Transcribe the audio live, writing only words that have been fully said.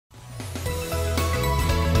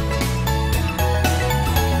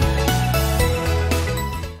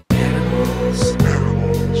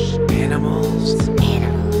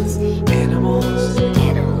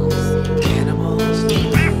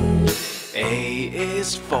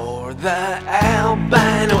is for the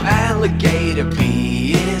albino alligator.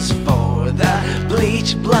 B is for the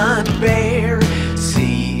bleach blonde bear.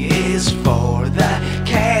 C is for the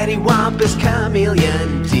cattywampus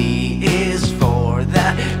chameleon. D is for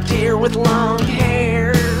the deer with long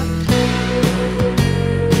hair.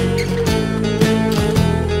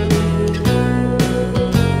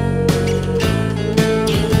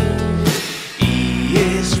 E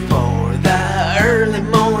is for the early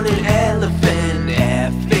morning elephant.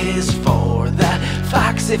 F is for the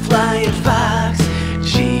foxy flying fox.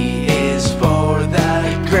 G is for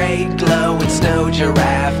the great glowing snow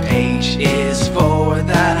giraffe. H is for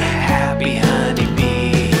the happy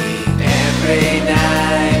honeybee. Every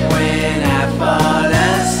night when I fall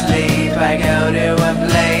asleep, I go to a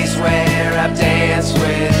place where I've danced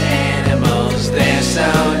with animals. They're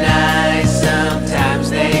so nice, sometimes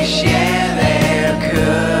they share their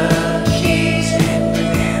cookies and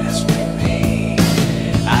bananas with me.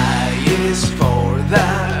 I is for the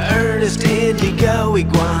earnest indigo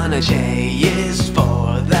iguana. J is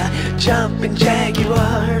for the jumping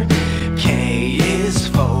jaguar. K is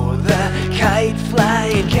for the kite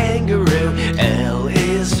flying kangaroo. L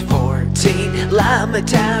is 14 llama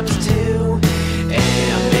times 2.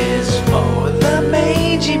 M is for the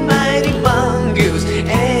mangy mighty mongoose.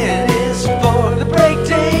 N is for the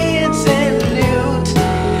breakdancing newt.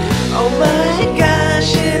 Oh my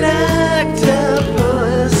gosh, an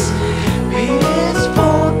octopus. P is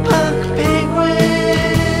for punk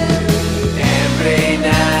penguin. Every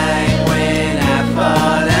night when I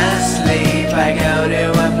fall asleep, I go to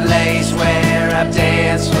a place where I've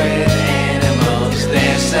danced with animals.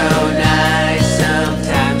 They're so nice,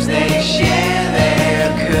 sometimes they share their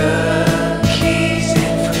cookies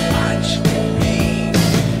and fruit punch with me.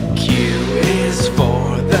 Q is for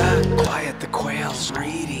the quiet the quail's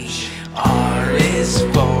reading. R is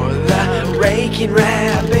for the raking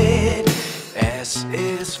rabbit. S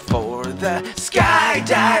is for the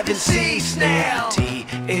skydiving sea snail. T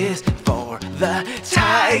is for the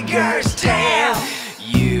tiger's tail.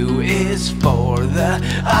 U is for the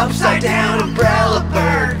upside down umbrella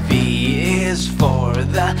bird. V is for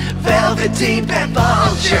the velveteen pet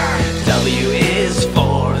vulture. W is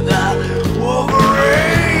for the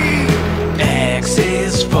wolverine. X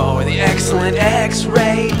is for the excellent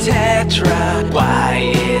X-ray tetra.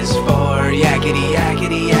 Y is for yakety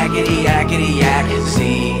yakety yakety yakety yak. Z